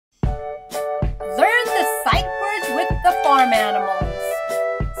farm animals.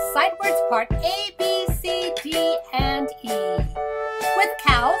 Sight words part A, B, C, D, and E. With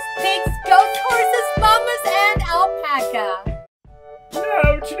cows, pigs, goats, horses, llamas, and alpaca.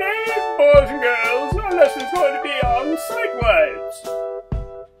 Now today, boys and girls, our lesson is going to be on sight words.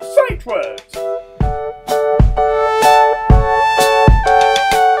 Sight words.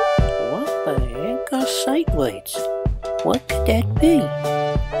 What the heck are sight words? What could that be?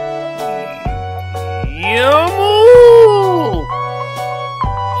 Yummoo!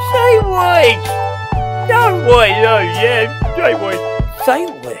 Sight words! Sight words, oh yeah, sight words. Sight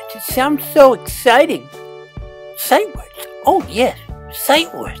words, it sounds so exciting. Sight words, oh yes,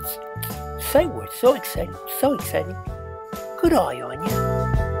 sight words. Sight words, so exciting, so exciting. Good eye on you.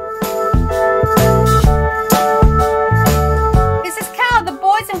 This is Cal. The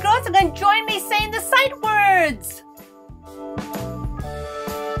boys and girls are going to join me saying the sight words.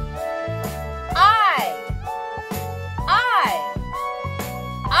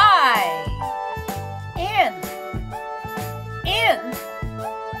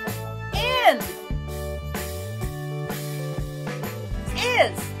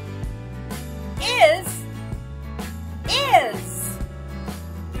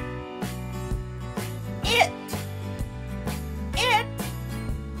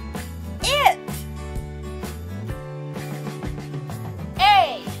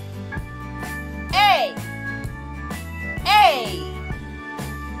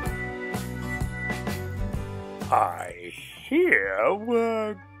 I hear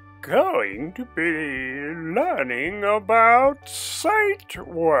we're going to be learning about sight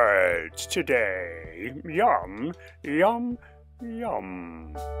words today. Yum, yum,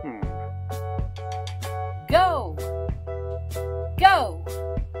 yum. Go, go,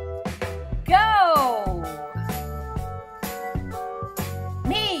 go.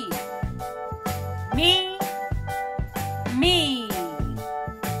 Me, me, me.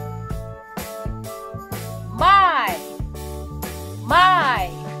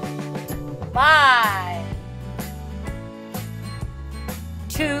 My,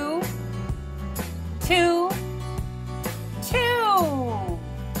 two, two, two.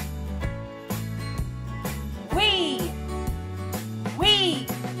 We.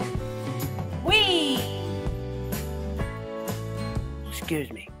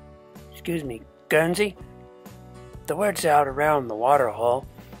 Excuse me, Guernsey. The word's out around the water hole.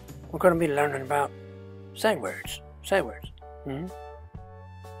 We're going to be learning about sight words. Sight words.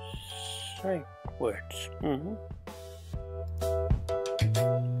 Sight words.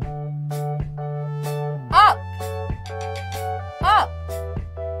 Up, up,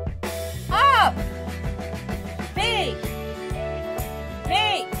 up. Big,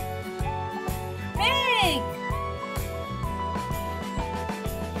 big, big.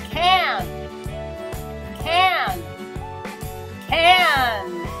 Can, can, can.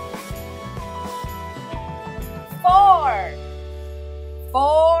 Four,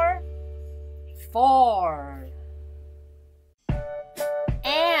 four, four.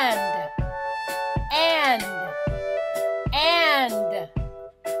 And.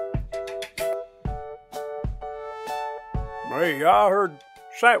 Hey, I heard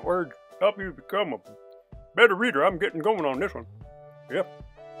sight words help you become a better reader. I'm getting going on this one. Yep.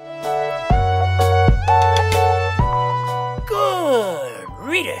 Good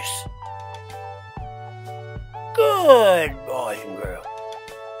readers. Good boys and girls.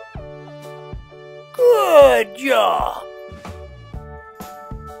 Good job.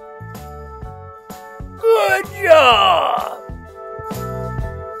 Good job.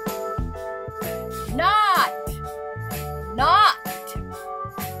 Not.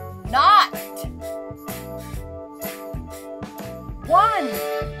 One.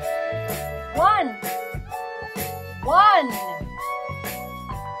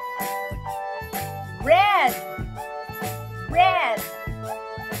 Red.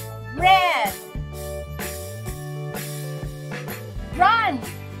 Run.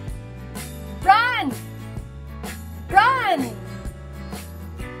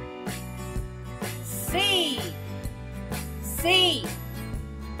 See.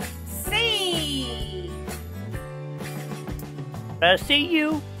 I see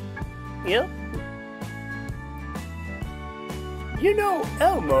you. Yep. You know,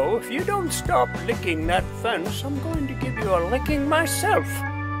 Elmo, if you don't stop licking that fence, I'm going to give you a licking myself.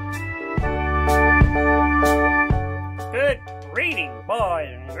 Good reading, boys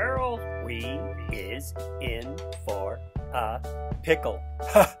and girls. We is in for a pickle.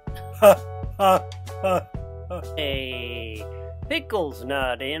 Ha, ha, ha, ha, ha. Hey, pickle's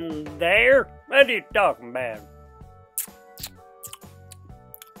not in there. What are you talking about?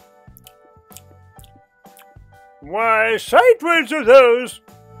 Why, sight words are those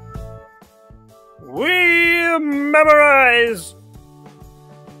we memorize.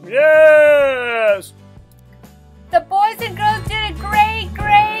 Yes! The boys and girls did a great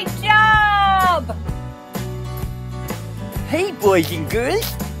job! Hey, boys and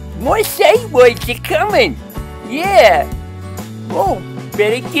girls, more sight words are coming. Yeah. Oh,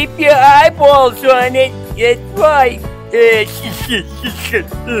 better keep your eyeballs on it. That's right.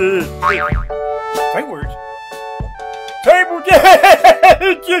 Sight words? Table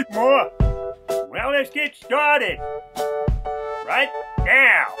dance! More. Well, let's get started. Right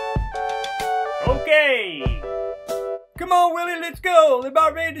now. Okay. Come on, Willie, let's go. We're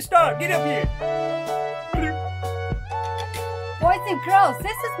about ready to start. Get up here. Boys and girls,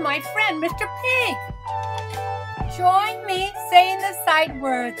 this is my friend, Mr. Pig. Join me saying the sight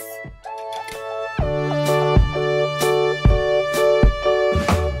words.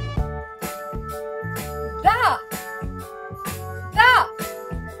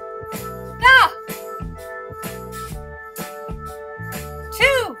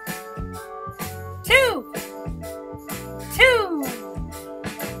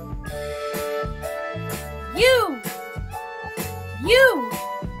 You.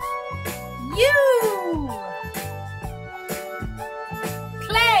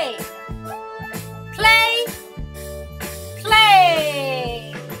 Play.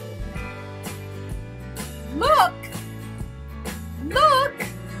 Look.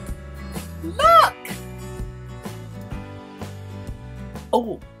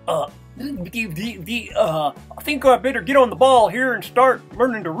 Oh, I think I better get on the ball here and start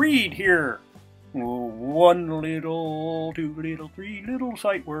learning to read here. One little, two little, three little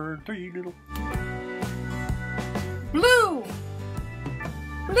sight word, three little. Blue.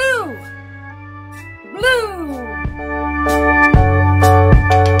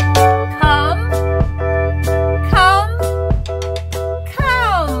 Come.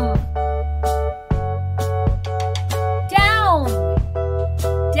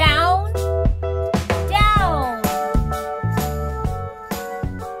 Down.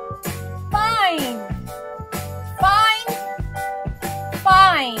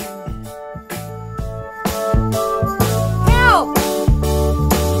 Fine. Help.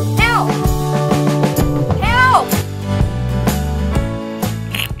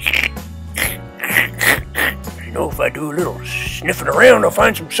 You know, if I do a little sniffing around, I'll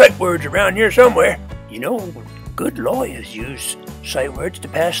find some sight words around here somewhere. You know, good lawyers use sight words to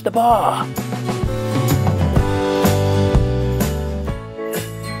pass the bar.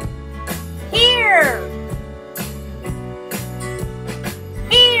 Here.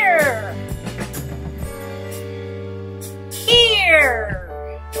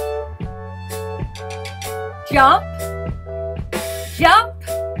 Jump.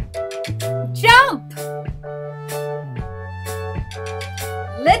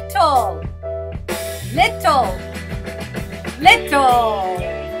 Little.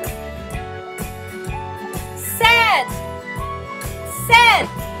 Said.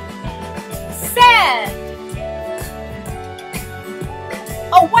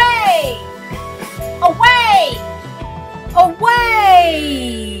 Away.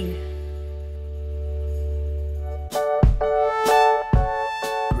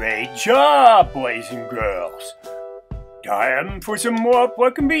 Great job, boys and girls. Time for some more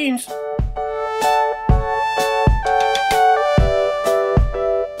pork and beans.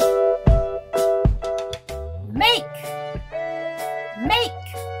 Make.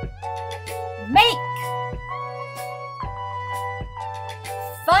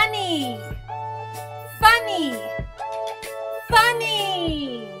 Funny.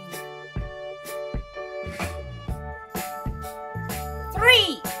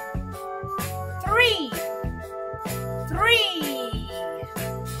 Three.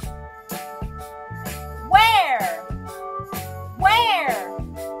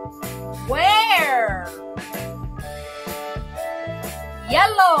 Where?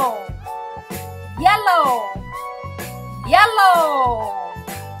 Yellow.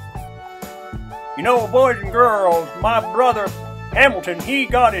 You know, boys and girls, my brother Hamilton, he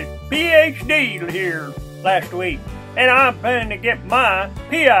got his PhD here last week, and I'm planning to get my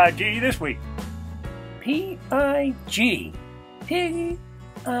PIG this week. P-I-G.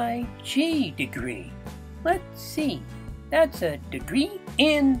 P-I-G degree. Let's see. That's a degree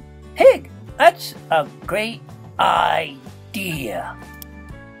in pig. That's a great idea.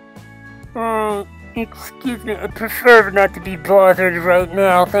 Excuse me, I prefer not to be bothered right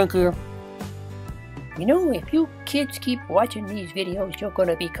now, thank you. You know, if you kids keep watching these videos, you're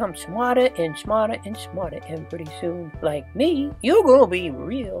gonna become smarter and smarter and smarter. And pretty soon, like me, you're gonna be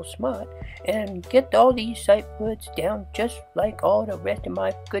real smart and get all these sight words down just like all the rest of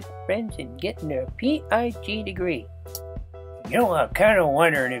my good friends and getting their PIG degree. You know, I'm kind of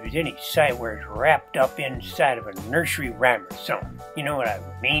wondering if there's any sight words wrapped up inside of a nursery rhyme or something. You know what I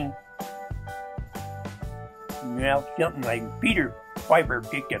mean? Now, something like Peter Piper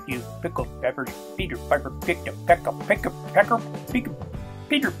picked a few pickled peppers. Peter Piper picked a pecker. Peter Piper picked a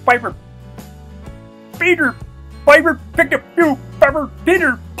few peppers. Peter Piper picked a few peppers.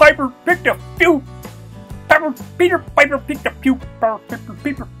 Peter Piper picked a few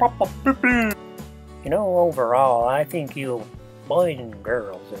peppers. You know, overall, I think you boys and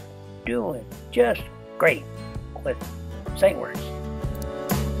girls are doing just great with sight words.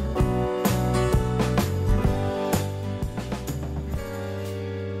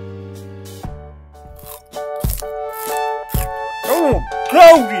 Oh,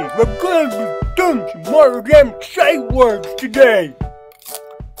 Cloudy, we're glad we've done some more damn sight words today.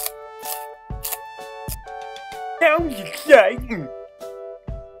 Sounds exciting.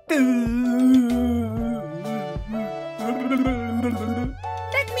 Let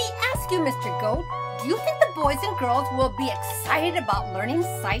me ask you, Mr. Goat, do you think the boys and girls will be excited about learning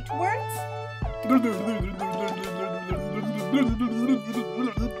sight words?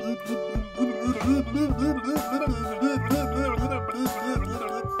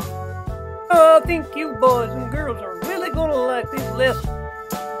 I think you boys and girls are really gonna like this lesson.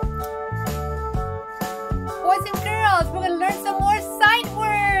 Boys and girls, we're going to learn some more sight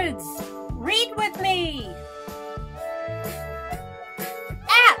words. Read with me.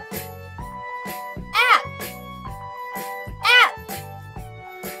 At.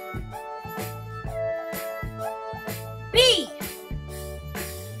 B.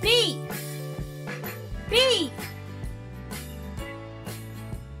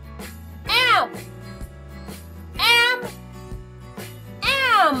 Am.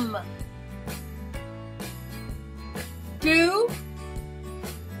 Do.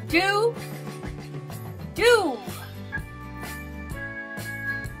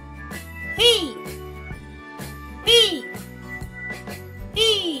 He.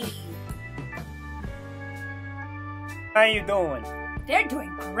 How you doing? They're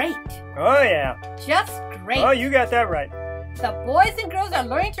doing great. Oh yeah. Just great. Oh, you got that right. The boys and girls are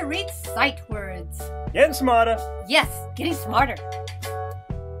learning to read sight words. Getting smarter. Yes, getting smarter.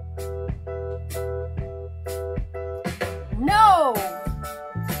 No.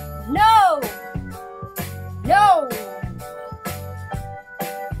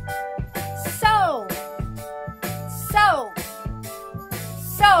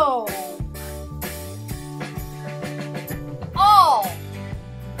 So. All.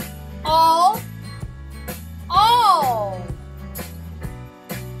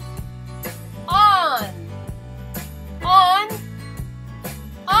 On.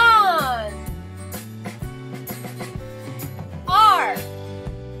 R.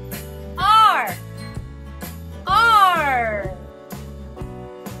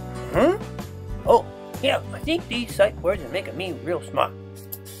 Huh? Oh, yeah, I think these sight words are making me real smart.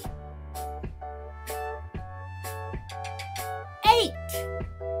 8.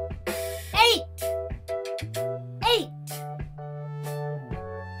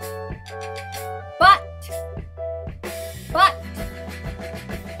 But.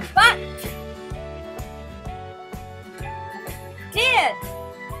 Did.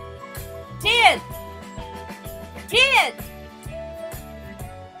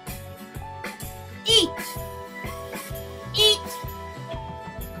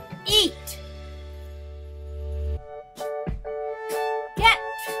 Eat. Get.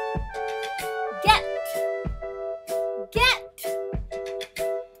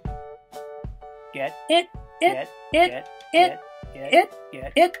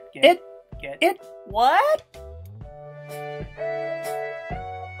 It. What?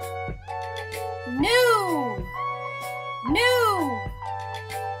 New.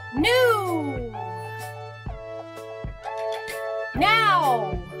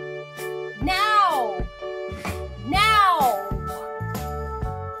 Now.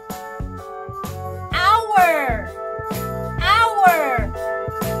 Hour.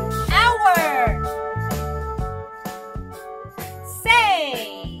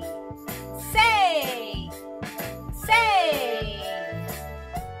 Say.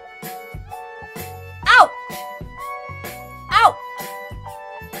 Out.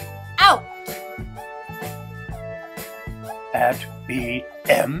 At B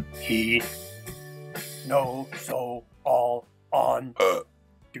M E. No, so, all, on.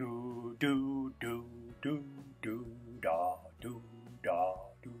 Do. do do da do da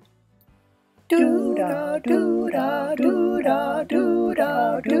do. Do da do da do da do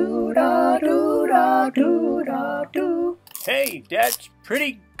da do da do da do da do. Hey, that's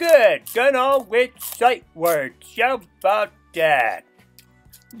pretty good. Done all with sight words. How about that?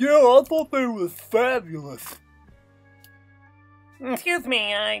 Yeah, I thought they were fabulous. Excuse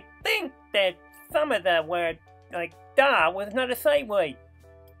me, I think that some of the word, like da, was not a sight word.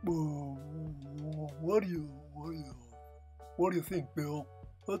 What do you think, Bill?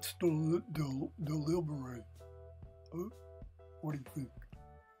 Let's deliberate. What do you think?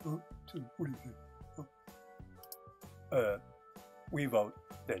 What do you think? We vote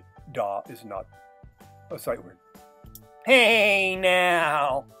that da is not a sight word. Hey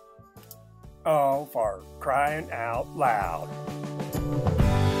now! Oh, for crying out loud.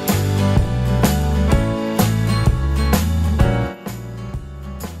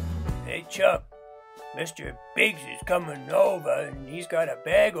 Hey Chuck, Mr. Biggs is coming over and he's got a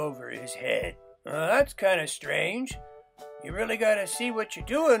bag over his head. That's kind of strange. You really gotta see what you're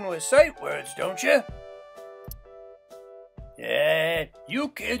doing with sight words, don't you? Yeah, you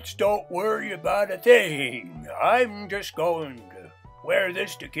kids don't worry about a thing. I'm just going to wear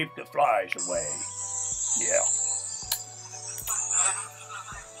this to keep the flies away. Yeah.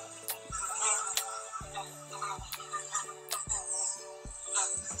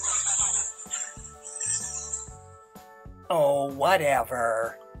 Oh,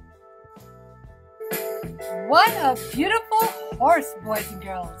 whatever. What a beautiful horse, boys and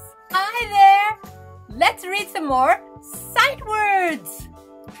girls. Hi there. Let's read some more sight words.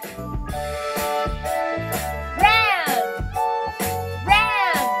 Ran,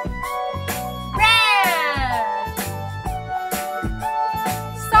 ran, ran.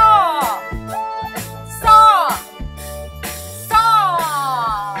 Saw, saw,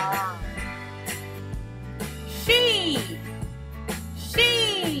 saw. She,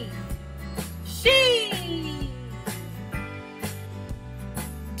 she.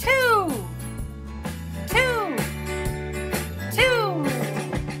 Two.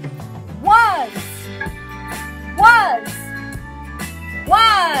 Was.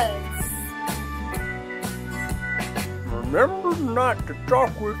 Remember not to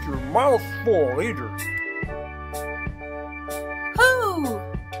talk with your mouth full either. Who?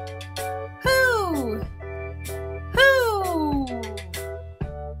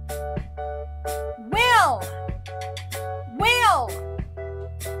 Will.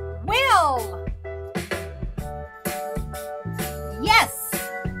 Yes.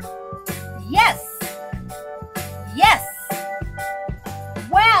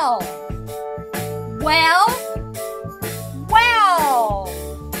 Well.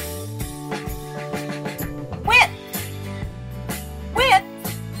 With.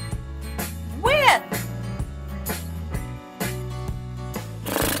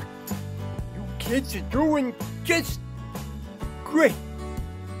 You kids are doing just great.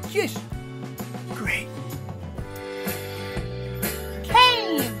 Just great.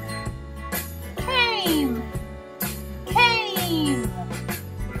 Came.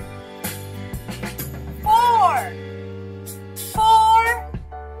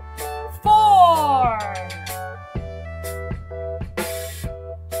 For.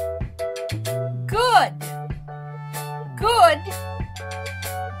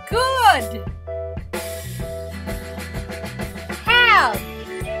 Good. Have.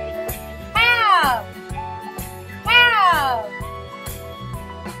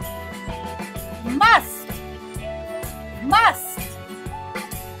 Must.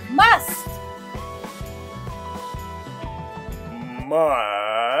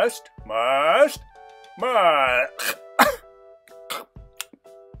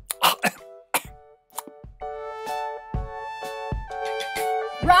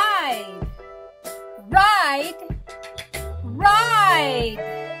 Ride.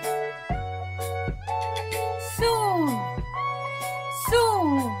 Soon.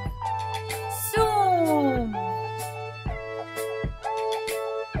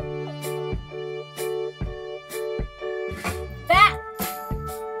 That.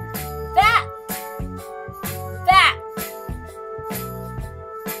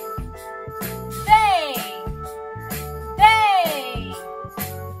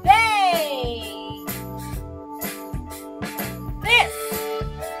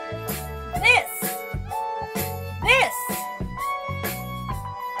 This.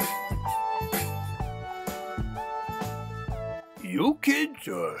 You kids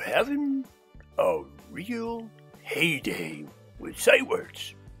are having a real heyday with sight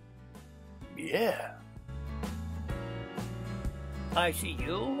words. Yeah. I see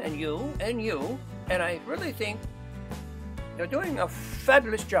you, and you, and you, and I really think you're doing a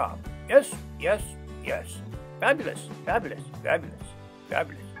fabulous job. Yes, yes, yes. Fabulous, fabulous, fabulous,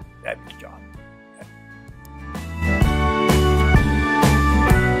 fabulous, fabulous job.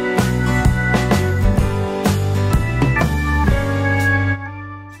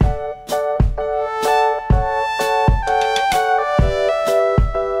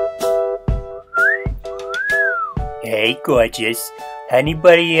 Hey, gorgeous.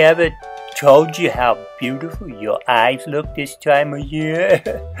 Anybody ever told you how beautiful your eyes look this time of year?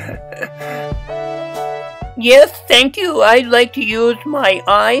 Yes, thank you. I'd like to use my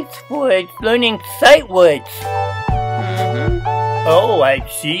eyes for learning sight words. Oh, I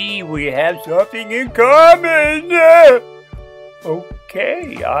see. We have something in common.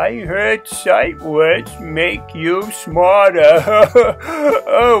 Okay, I heard sight words make you smarter.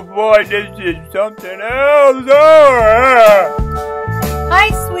 Oh boy, this is something else. Hi,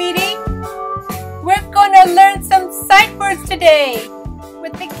 sweetie. We're gonna learn some sight words today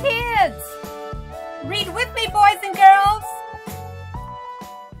with the kids. Read with me, boys and girls.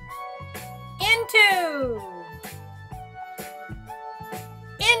 Into.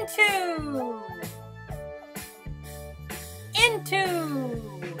 Into. Into.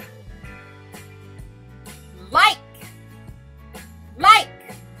 Like.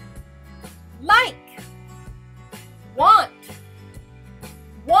 Like. Like. Want.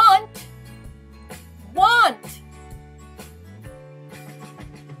 Want. Want.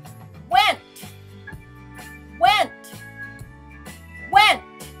 Went. Went. Went.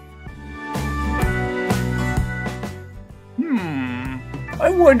 I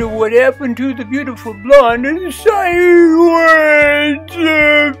wonder what happened to the beautiful blonde and sight words.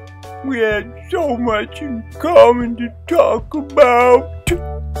 We had so much in common to talk about.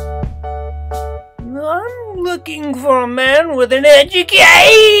 I'm looking for a man with an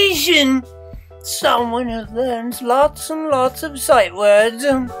education. Someone who learns lots and lots of sight words.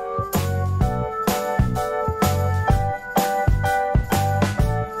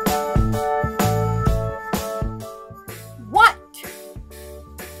 What?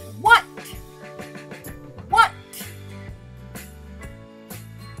 What? What?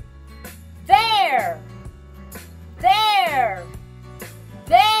 There. There.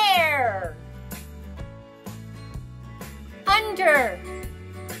 There. Under.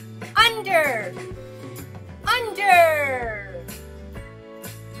 Under. Under.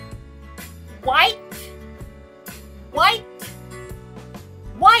 White. White.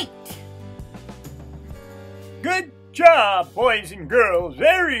 White. Good job, boys and girls.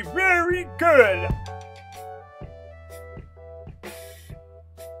 Very, very good.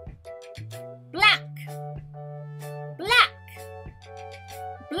 Black. Black.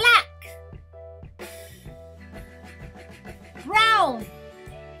 Black. Brown.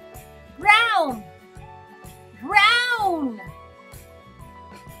 Brown. Brown.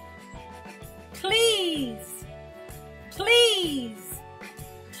 Please. Please.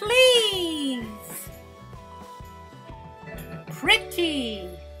 Please. Pretty.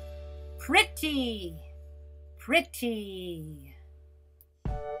 Pretty. Pretty.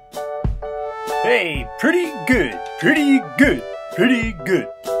 Hey, pretty good, pretty good, pretty good.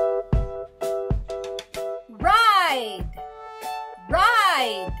 Ride.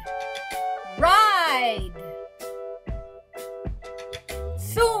 Ride. Ride.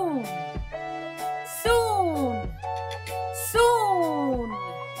 Soon. Soon. Soon.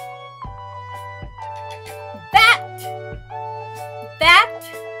 That. That.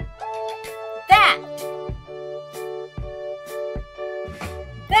 That.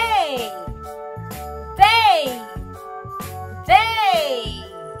 They. They. They.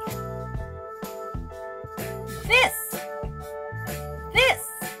 This. This.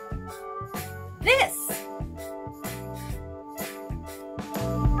 This.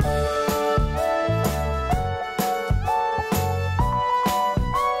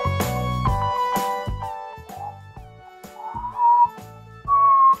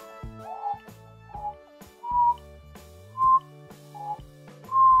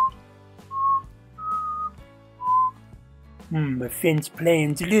 My fence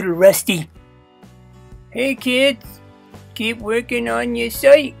plan's a little rusty. Hey kids, keep working on your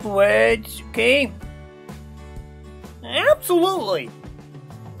sight words, okay? Absolutely.